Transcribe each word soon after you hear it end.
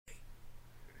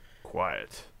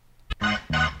quiet.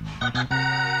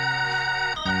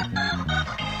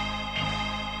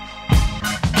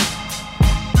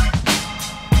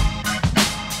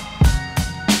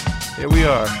 Here we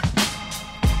are.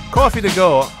 Coffee to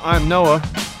go. I'm Noah.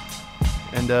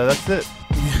 And that's it.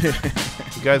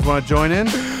 You guys want to join in?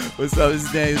 What's up? This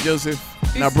is Daniel Joseph.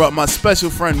 And I brought my special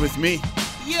friend with me.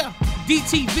 Yeah.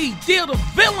 DTV, Deal the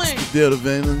Villain. Deal the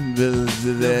Villain. I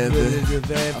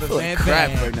feel like crap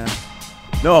right now.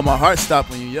 No, my heart stopped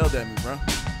when you yelled at me, bro.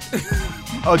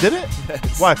 Oh, did it?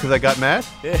 Yes. Why? Because I got mad?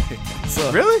 Yeah.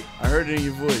 So, Really? I heard it in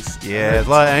your voice. Yeah, there's a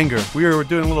lot of anger. We were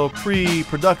doing a little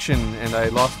pre-production, and I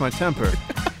lost my temper.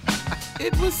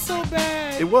 It was so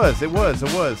bad. It was.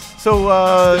 So, Still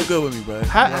good with me, bro.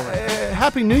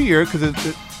 Happy New Year, because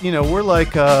we're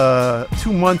like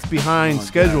 2 months behind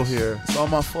schedule here. It's all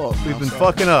my fault. We've been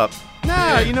fucking up.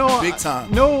 Nah, big time.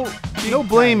 No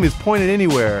blame is pointed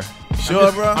anywhere.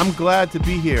 Sure, bro. I'm glad to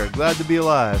be here. Glad to be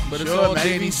alive. But it's Sure, all Matty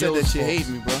Danny V said Joe's that you fault. hate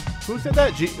me, bro. Who said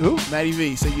that? Who? Matty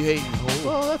V said you hate me.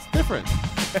 Well, that's different.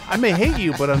 I may hate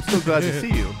you, but I'm still glad to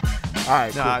see you. All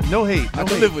right, Nah, cool. no hate. I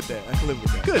can live with that.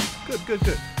 Good.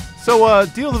 So,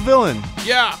 Deal the Villain.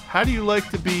 Yeah. How do you like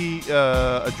to be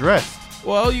addressed?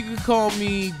 Well, you can call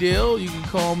me Dill. You can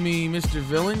call me Mr.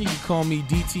 Villain. You can call me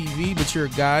DTV, but you're a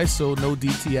guy, so no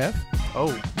DTF.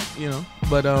 Oh,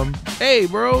 But hey,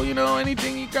 bro,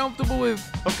 anything you comfortable with.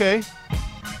 okay.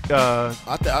 I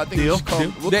think Deal? we should call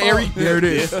him. There it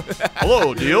is.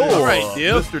 Hello, Deal. All right,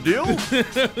 Deal. Mr. Deal.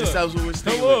 This is what we're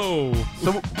staying with. Hello.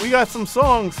 So we got some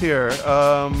songs here, Yep.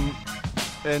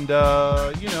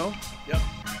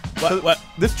 So What?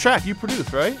 this track you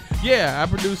produced, right? Yeah, I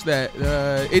produced that.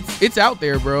 It's out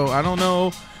there, bro. I don't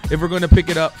know if we're gonna pick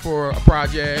it up for a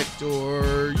project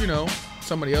or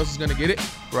somebody else is gonna get it.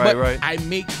 Right, But right. I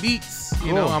make beats.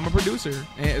 Cool. I'm a producer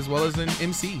as well as an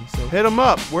MC. So Hit them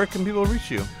up. Where can people reach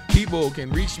you? people can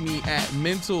reach me at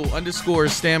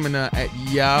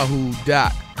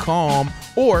mental_stamina@yahoo.com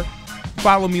or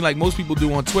follow me like most people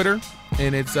do on Twitter,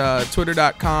 and it's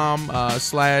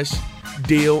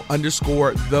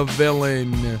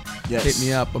twitter.com/deal_the_villain. Yes. Hit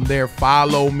me up. I'm there.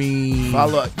 Follow me.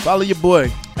 Follow your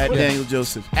boy at Daniel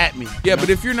Joseph. At me. Yeah, but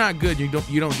if you're not good, you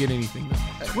don't get anything.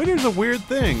 Twitter's a weird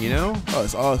thing, Oh,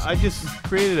 it's awesome. I just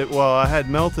created it. Well, I had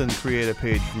Melton create a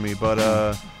page for me, but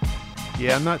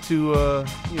yeah, I'm not too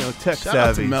tech Shout out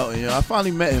to savvy. Melton. I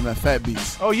finally met him at Fat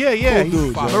Beats. Oh yeah. Cool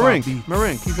dude, yo. Marink,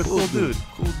 he's a cool dude.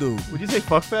 Cool dude. Would you say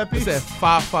fuck Fat It's Beats? at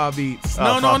 5 beats.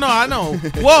 Oh, No, fuck. I know.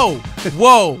 Whoa.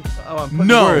 Oh, I'm putting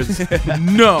No. words.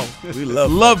 No. We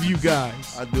love Love you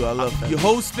guys. I do. I love Fat You Beats.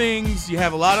 host things. You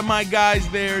have a lot of my guys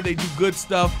there. They do good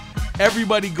stuff.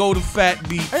 Everybody go to Fat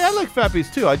Beats. Hey, I like Fat Beats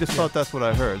too. I just thought that's what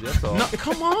I heard. That's all. No,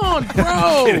 come on,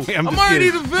 bro. kidding. I'm I'm just already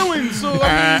kidding. the villain, so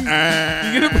I mean,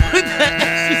 you're gonna put that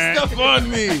extra stuff on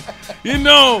me.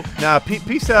 Nah,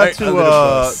 peace out Right under the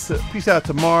bus. peace out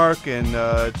to Mark and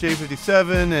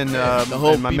J57 and the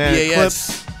whole and my man BBAS.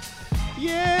 Clips.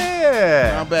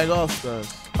 Yeah. Brown Bag All Stars.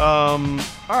 All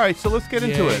right, so let's get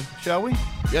into Yay. it, shall we?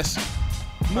 Yes.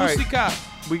 right. Musika.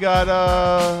 We got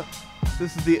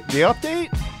this is the update.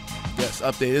 Yes.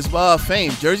 Update. It's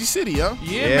Fame. Jersey City, huh?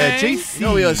 Yeah, man. JC. You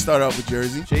know we always start off with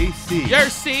Jersey. JC.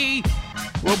 Jersey.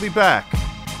 We'll be back.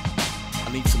 I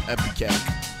need some Epicac.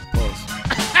 Pause.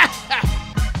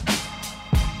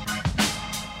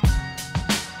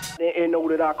 Didn't know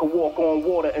that I could walk on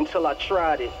water until I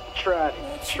tried it. Tried.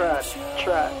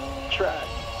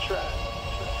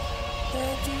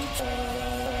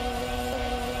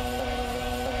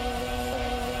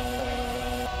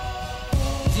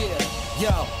 Yeah,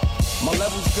 yo, my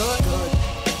level's good.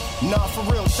 Nah, for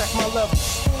real, check my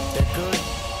levels. They're good.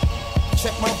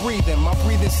 Check my breathing. My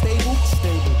breathing stable.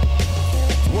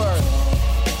 Word.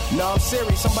 Nah, I'm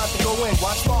serious. I'm about to go in.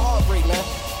 Watch my heart rate, man.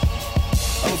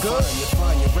 I'm good. You're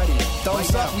fine. You're ready.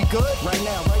 Thumbs up. We good? Right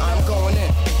now. I'm going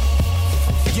in.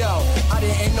 Yo, I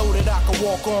didn't know that I could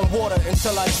walk on water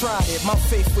until I tried it. My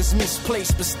faith was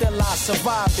misplaced, but still I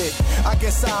survived it. I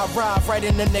guess I arrived right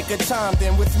in the nick of time.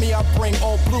 Then with me, I bring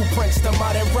all blueprints to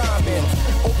modern rhyming.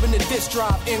 Open the disc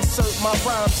drive, insert my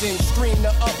rhymes in, stream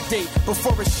the update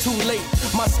before it's too late.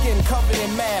 My skin covered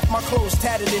in math, my clothes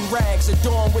tattered in rags,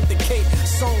 adorned with the cape,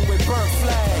 sewn with burnt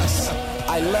flags.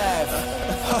 I laugh.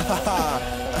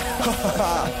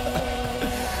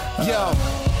 Yo,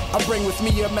 I bring with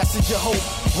me a message of hope.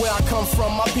 Where I come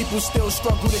from, my people still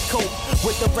struggle to cope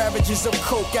with the ravages of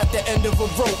coke at the end of a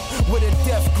rope, with a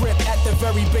death grip at the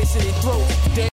very base of their throat.